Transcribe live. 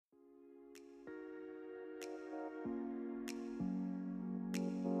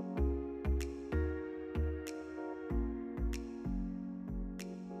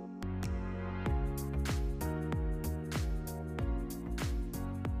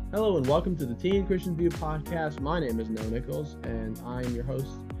Hello and welcome to the Teen Christian View podcast. My name is Noah Nichols and I am your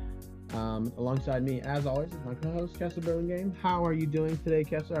host. Alongside me, as always, is my co-host Kessler Burlingame. How are you doing today,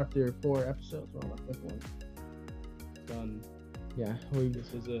 Kessler? After 4 episodes, well, not 5th one. Done. Yeah,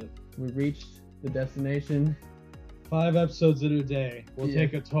 This is it. we reached the destination. 5 episodes in a day will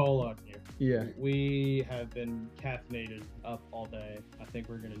take a toll on you. Yeah. We have been caffeinated up all day. I think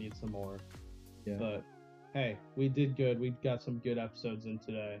we're gonna need some more. Yeah. But hey, we did good. We got some good episodes in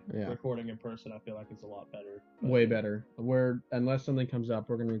today. Yeah. Recording in person, I feel like it's a lot better. Way better. Unless something comes up,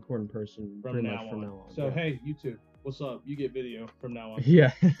 we're gonna record in person from pretty now much from on. now on. So yeah. Hey, YouTube, what's up? You get video from now on.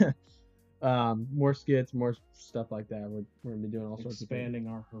 Yeah. More skits, more stuff like that. We're gonna be doing all sorts of things. Expanding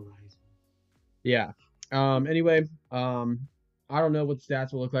our horizon. Yeah. Anyway, I don't know what the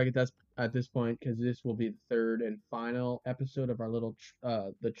stats will look like at this point because this will be the third and final episode of our little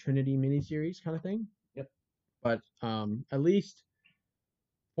the Trinity miniseries kind of thing. Yep. But at least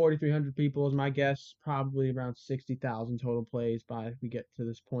 4,300 people is my guess. Probably around 60,000 total plays by we get to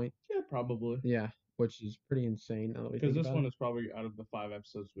this point. Yeah, probably. Yeah, which is pretty insane. Because this one is probably out of the 5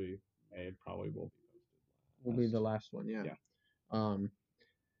 episodes we made, probably will be the last one. Yeah. Yeah.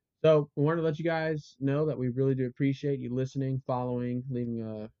 So we wanted to let you guys know that we really do appreciate you listening, following, leaving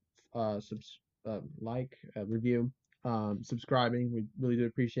a review, subscribing. We really do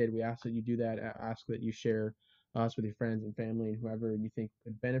appreciate it. We ask that you do that. Ask that you share us with your friends and family and whoever you think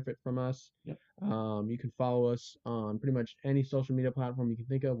could benefit from us. Yep. You can follow us on pretty much any social media platform you can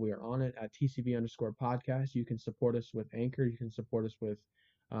think of. We are on it at TCV_podcast. You can support us with Anchor. You can support us with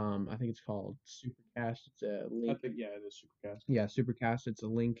I think it's called Supercast. It's a link. I think, yeah, it is Supercast. Yeah, Supercast. It's a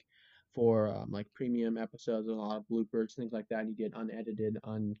link for like premium episodes and a lot of bloopers, things like that. You get unedited,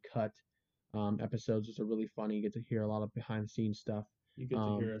 uncut episodes, which are really funny. You get to hear a lot of behind the scenes stuff. You get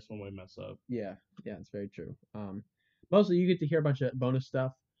to hear us when we mess up. Yeah, it's very true. Mostly you get to hear a bunch of bonus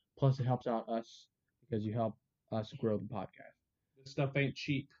stuff. Plus, it helps out us because you help us grow the podcast. This stuff ain't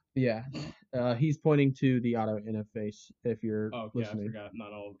cheap. Yeah, he's pointing to the auto interface. If you're listening. I forgot.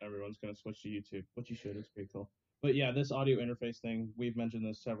 Not everyone's gonna switch to YouTube, but you should. It's pretty cool. But yeah, this audio interface thing, we've mentioned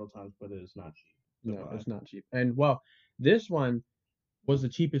this several times, but it is not cheap. No, it's not cheap. And well, this one was the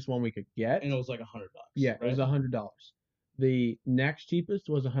cheapest one we could get, and it was like $100. Yeah, right? It was $100. The next cheapest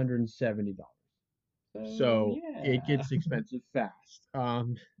was $170. So yeah. It gets expensive fast.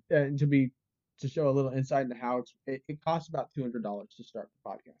 And to show a little insight into how it costs about $200 to start the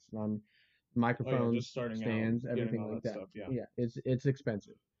podcast. On microphones, stands, everything like that. Stuff, yeah, it's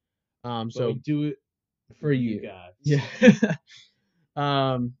expensive. So we do it for you guys. Yeah.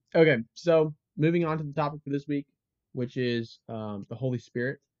 Okay, so moving on to the topic for this week, which is the Holy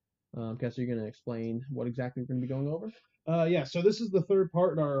Spirit. Kessler, you're going to explain what exactly we're going to be going over? Yeah, so this is the third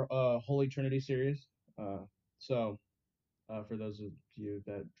part in our Holy Trinity series. For those of you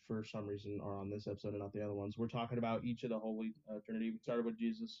that for some reason are on this episode and not the other ones, we're talking about each of the Holy Trinity. We started with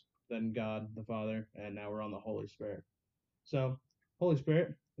Jesus, then God the Father, and now we're on the Holy Spirit. So, Holy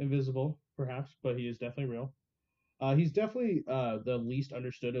Spirit, invisible perhaps, but he is definitely real. He's definitely the least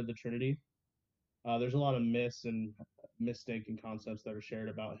understood of the Trinity. There's a lot of myths and mistaken concepts that are shared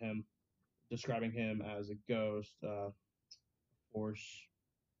about him, describing him as a ghost, force.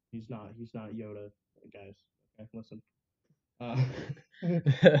 He's not Yoda, guys. Okay, listen.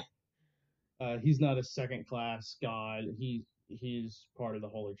 He's not a second-class God. He's part of the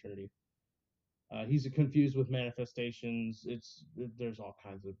Holy Trinity. He's confused with manifestations. There's all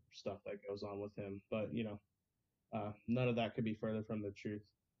kinds of stuff that goes on with him, but none of that could be further from the truth.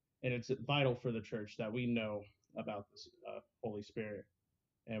 And it's vital for the church that we know about this Holy Spirit,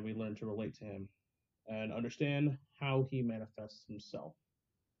 and we learn to relate to him and understand how he manifests himself.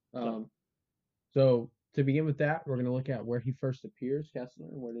 So to begin with that, we're going to look at where he first appears. Kessler,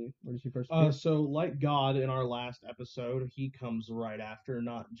 where does he first appear? So like God in our last episode, he comes right after,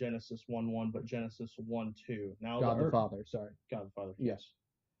 not Genesis 1:1, but Genesis 1:2. Now God the Father, sorry. God the Father. Yes.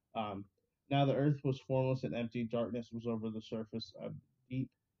 Now the earth was formless and empty, darkness was over the surface of deep,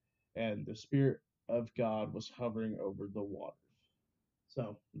 and the Spirit of God was hovering over the waters.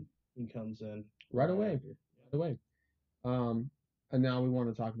 So he comes in right away. And now we want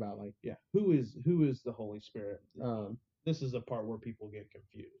to talk about who is the Holy Spirit? This is the part where people get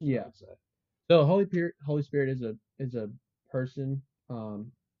confused. Yeah. So Holy Spirit is a person,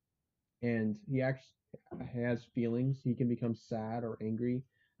 and he actually has feelings. He can become sad or angry.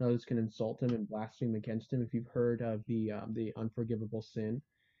 Others can insult him and blaspheme against him. If you've heard of the unforgivable sin,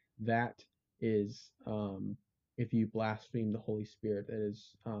 that is if you blaspheme the Holy Spirit. That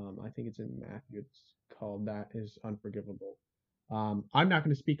is, I think it's in Matthew. It's called that is unforgivable. I'm not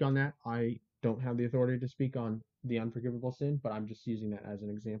going to speak on that. I don't have the authority to speak on the unforgivable sin, but I'm just using that as an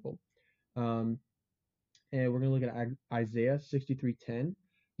example. Um, and we're going to look at Isaiah 63:10.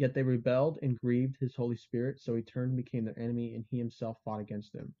 Yet they rebelled and grieved his Holy Spirit, so he turned and became their enemy, and he himself fought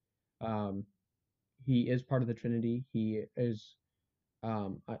against them. Um, he is part of the Trinity. He is,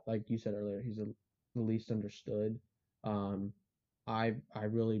 like you said earlier, he's the least understood. Um, I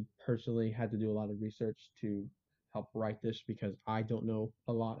really personally had to do a lot of research to help write this because I don't know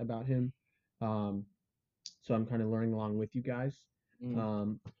a lot about him. Um, so I'm kind of learning along with you guys.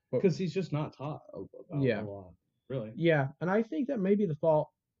 Um, but Because he's just not taught about a yeah, lot, really. yeah, and I think that may be the fault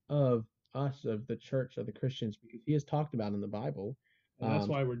of us, of the church, of the Christians, because he is talked about in the Bible. And that's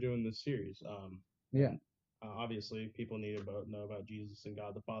why we're doing this series. Yeah. And obviously, people need to know about Jesus and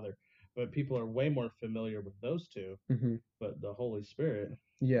God the Father, but people are way more familiar with those two. Hmm. But the Holy Spirit,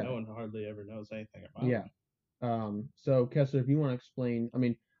 Yeah. no one hardly ever knows anything about Yeah. him. So Kessler, if you want to explain, I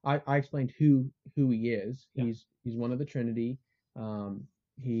mean, I explained who he is. Yeah. He's one of the Trinity.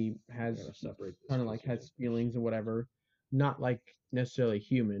 He has kind of like has feelings and whatever, not like necessarily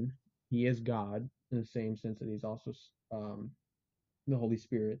human. He is God in the same sense that he's also the Holy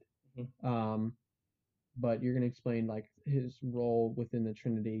Spirit. Um, but you're going to explain like his role within the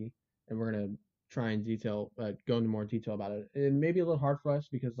Trinity, and we're going to try and go into more detail about it. It may be a little hard for us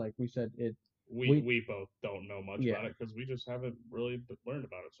because, like we said, we both don't know much Yeah. about it because we just haven't really learned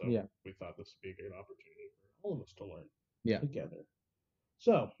about it. So Yeah. we thought this would be a good opportunity for all of us to learn Yeah. together.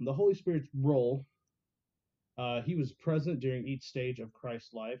 So the Holy Spirit's role, he was present during each stage of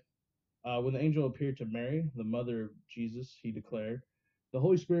Christ's life. When the angel appeared to Mary, the mother of Jesus, he declared, "The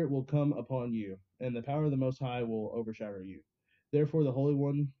Holy Spirit will come upon you, and the power of the Most High will overshadow you. Therefore, the Holy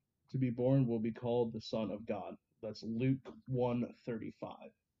One to be born will be called the Son of God." That's Luke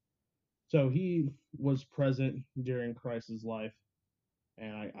 1:35. So he was present during Christ's life,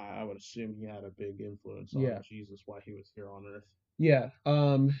 and I would assume he had a big influence Yeah. on Jesus while he was here on earth. Yeah.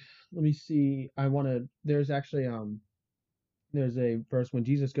 Let me see. There's actually there's a verse when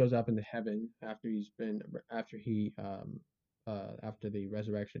Jesus goes up into heaven after the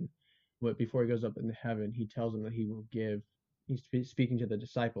resurrection. But before he goes up into heaven, he tells them that he's speaking to the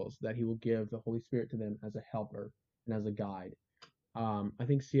disciples that he will give the Holy Spirit to them as a helper and as a guide. I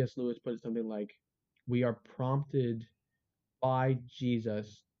think C.S. Lewis put it something like, "We are prompted by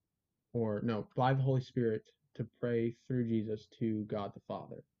Jesus, or no, by the Holy Spirit to pray through Jesus to God the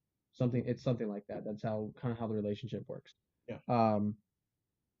Father." It's something like that. That's how the relationship works. Yeah.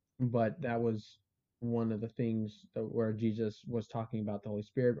 But that was one of the things where Jesus was talking about the Holy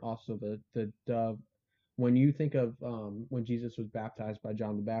Spirit. Also, the dove. When you think of when Jesus was baptized by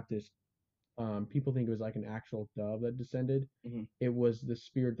John the Baptist, people think it was like an actual dove that descended. Mm-hmm. It was the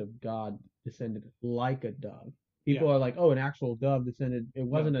Spirit of God descended like a dove. People are like, "Oh, an actual dove descended." It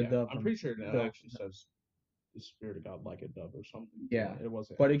wasn't a dove. I'm pretty sure it actually says the Spirit of God like a dove or something. Yeah, it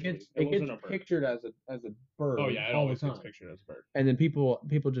wasn't. But actually, it gets a bird. pictured as a bird. Oh yeah, it all always the time. gets pictured as a bird. And then people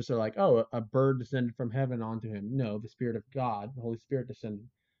just are like, "Oh, a bird descended from heaven onto him." No, the Spirit of God, the Holy Spirit, descended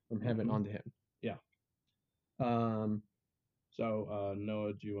from heaven onto him. Yeah. So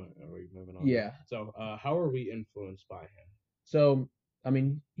Noah, are we moving on? Yeah. So how are we influenced by him? So I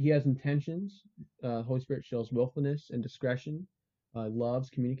mean, he has intentions. Holy Spirit shows willfulness and discretion. Loves,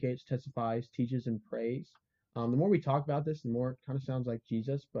 communicates, testifies, teaches, and prays. The more we talk about this, the more it kind of sounds like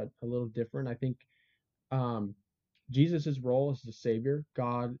Jesus, but a little different. I think Jesus' role as the Savior.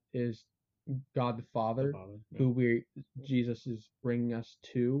 God is God the Father, Jesus is bringing us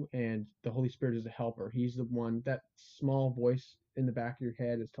to, and the Holy Spirit is a helper. He's the one, that small voice in the back of your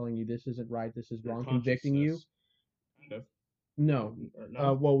head is telling you this isn't right, this is wrong, convicting you. Kind of. No.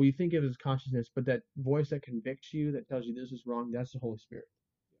 Well, we think of it as consciousness, but that voice that convicts you, that tells you this is wrong, that's the Holy Spirit.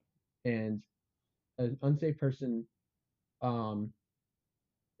 And an unsaved person,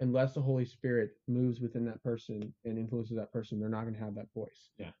 unless the Holy Spirit moves within that person and influences that person, they're not going to have that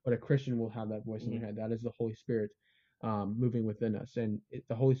voice. Yeah. But a Christian will have that voice in their head. That is the Holy Spirit moving within us. And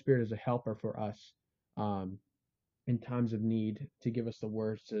the Holy Spirit is a helper for us in times of need, to give us the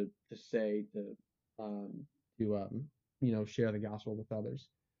words to say, to share the gospel with others.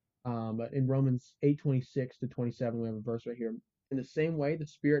 But in Romans 8:26-27, we have a verse right here. In the same way, the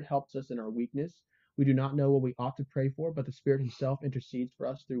Spirit helps us in our weakness. We do not know what we ought to pray for, but the Spirit Himself intercedes for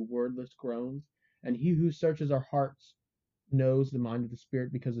us through wordless groans. And He who searches our hearts knows the mind of the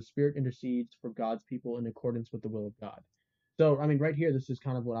Spirit, because the Spirit intercedes for God's people in accordance with the will of God. So, I mean, right here, this is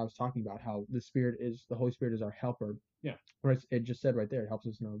kind of what I was talking about, how the Holy Spirit is our helper. Yeah. Right. It just said right there, it helps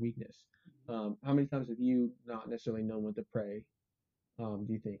us in our weakness. How many times have you not necessarily known what to pray? Do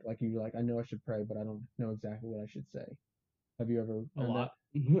you think? Like, you're like, I know I should pray, but I don't know exactly what I should say. Have you ever a lot?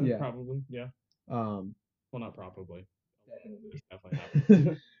 Yeah. Probably, yeah. Well, not probably. It's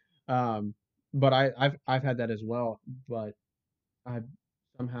definitely happened. But I've had that as well. But I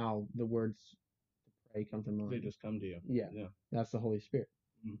somehow the words to pray come to mind. They just come to you. Yeah, Yeah. that's the Holy Spirit.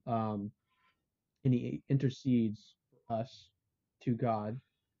 Mhm. And he intercedes for us to God.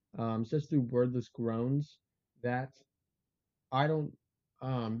 It says through wordless groans that I don't.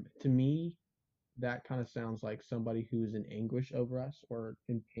 To me, that kind of sounds like somebody who's in anguish over us or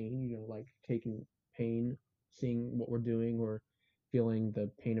in pain. You know, like taking pain, seeing what we're doing, or feeling the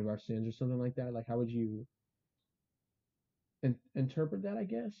pain of our sins, or something like that. Like, how would you interpret that? I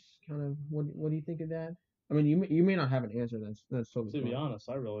guess. Kind of. What do you think of that? I mean, you may not have an answer. That's totally To be fine. honest,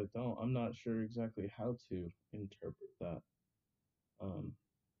 I really don't. I'm not sure exactly how to interpret that. Um,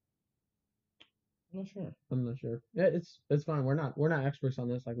 I'm not sure. I'm not sure. Yeah, it's fine. We're not experts on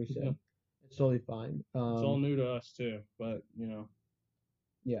this, like we said. Yeah. It's totally fine. It's all new to us too, but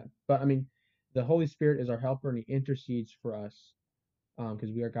Yeah, but I mean, the Holy Spirit is our helper, and He intercedes for us,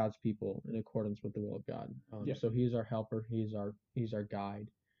 because we are God's people in accordance with the will of God. Yeah. So He's our helper. He's our guide.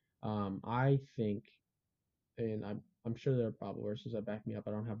 I think, and I'm sure there are Bible verses that back me up.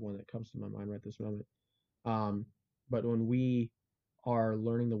 I don't have one that comes to my mind right this moment. But when we are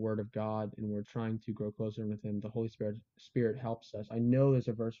learning the Word of God and we're trying to grow closer with Him, the Holy Spirit helps us. I know there's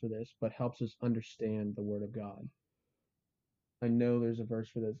a verse for this, but helps us understand the Word of God. I know there's a verse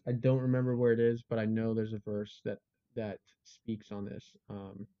for this. I don't remember where it is, but I know there's a verse that speaks on this.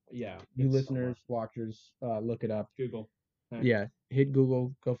 Yeah. You listeners, watchers, look it up. Google. Yeah, hit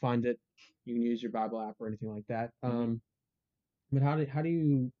Google, go find it. You can use your Bible app or anything like that. But how do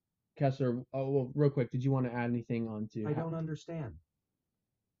you, Kessler? Oh, well, real quick, did you want to add anything on to? I don't understand.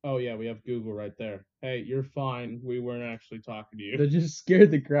 Oh yeah, we have Google right there. Hey, you're fine. We weren't actually talking to you. That just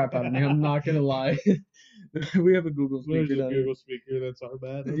scared the crap out of me. I'm not gonna lie. We have a Google There's speaker. a Google speaker. That's our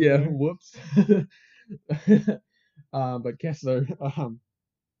bad. Okay. Yeah. Whoops. But Kessler,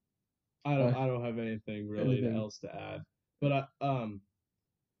 I don't have anything really else to add. But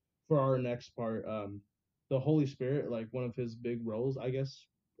for our next part, the Holy Spirit, like one of his big roles, I guess,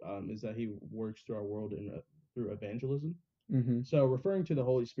 is that he works through our world through evangelism. Mm-hmm. So referring to the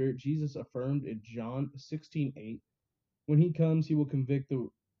Holy Spirit, Jesus affirmed in John 16:8, when he comes, he will convict the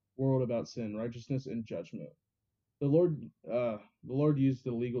world about sin, righteousness, and judgment. The Lord used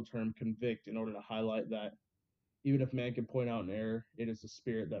the legal term convict in order to highlight that even if man can point out an error, it is the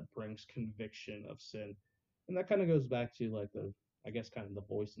Spirit that brings conviction of sin. And that kind of goes back to like I guess kind of the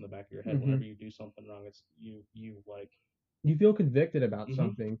voice in the back of your head. Mm-hmm. Whenever you do something wrong, it's you like you feel convicted about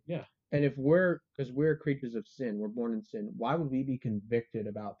something. Yeah. And if because we're creatures of sin, we're born in sin, why would we be convicted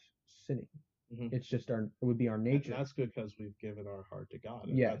about sinning? It's just it would be our nature. And that's because we've given our heart to God.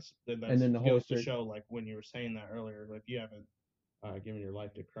 And yeah. And then the Holy Spirit, to show, like when you were saying that earlier, if you haven't given your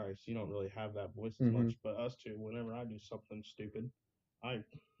life to Christ, you don't really have that voice as much. But us two, whenever I do something stupid,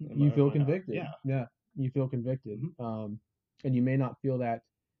 you feel convicted. Yeah, you feel convicted. And you may not feel that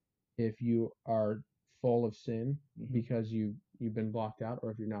if you are full of sin because you've been blocked out,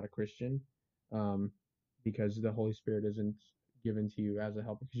 or if you're not a Christian, because the Holy Spirit isn't given to you as a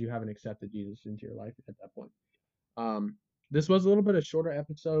helper because you haven't accepted Jesus into your life at that point. This was a little bit of shorter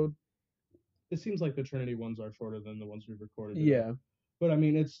episode. It seems like the Trinity ones are shorter than the ones we've recorded today. Yeah. But I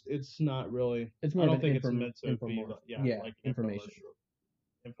mean, it's not really. It's more. I don't think it's meant to be. Like information.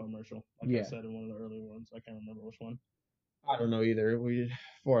 Infomercial. Like I said in one of the earlier ones, I can't remember which one. I don't know either. We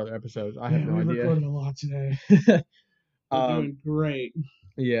 4 other episodes. I have no idea. We recorded a lot today. We're doing great.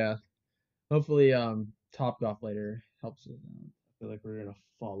 Yeah. Hopefully, Topgolf later helps us out. I feel like we're gonna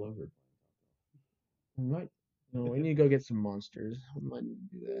fall over. We might. No, we need to go get some monsters. We might need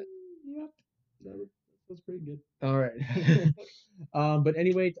to do that. Yep. That's pretty good. All right. But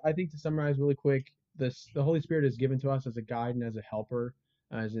anyway, I think to summarize really quick, the Holy Spirit is given to us as a guide and as a helper,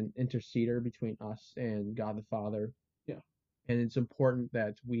 as an interceder between us and God the Father. Yeah. And it's important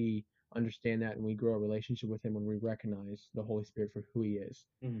that we understand that and we grow a relationship with Him when we recognize the Holy Spirit for who He is.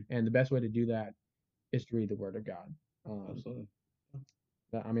 And the best way to do that is to read the Word of God. Absolutely.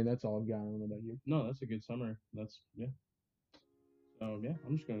 I mean, that's all I've got. I don't know about you. No, that's a good summary. So yeah,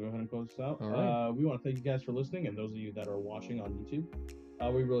 I'm just gonna go ahead and close this out. All right. We want to thank you guys for listening, and those of you that are watching on YouTube,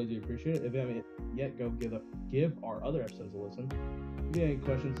 we really do appreciate it. If you haven't yet, go give our other episodes a listen. If you have any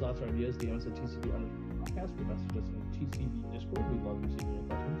questions, thoughts, or ideas, DM us at TCB_podcast or message us in the TCB Discord. We love receiving your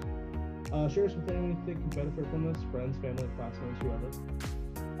questions. Share us with anyone you think could benefit from this, friends, family, classmates,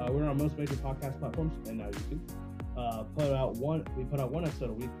 whoever. We're on most major podcast platforms and now YouTube. We put out one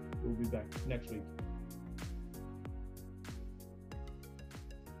episode a week. We'll be back next week.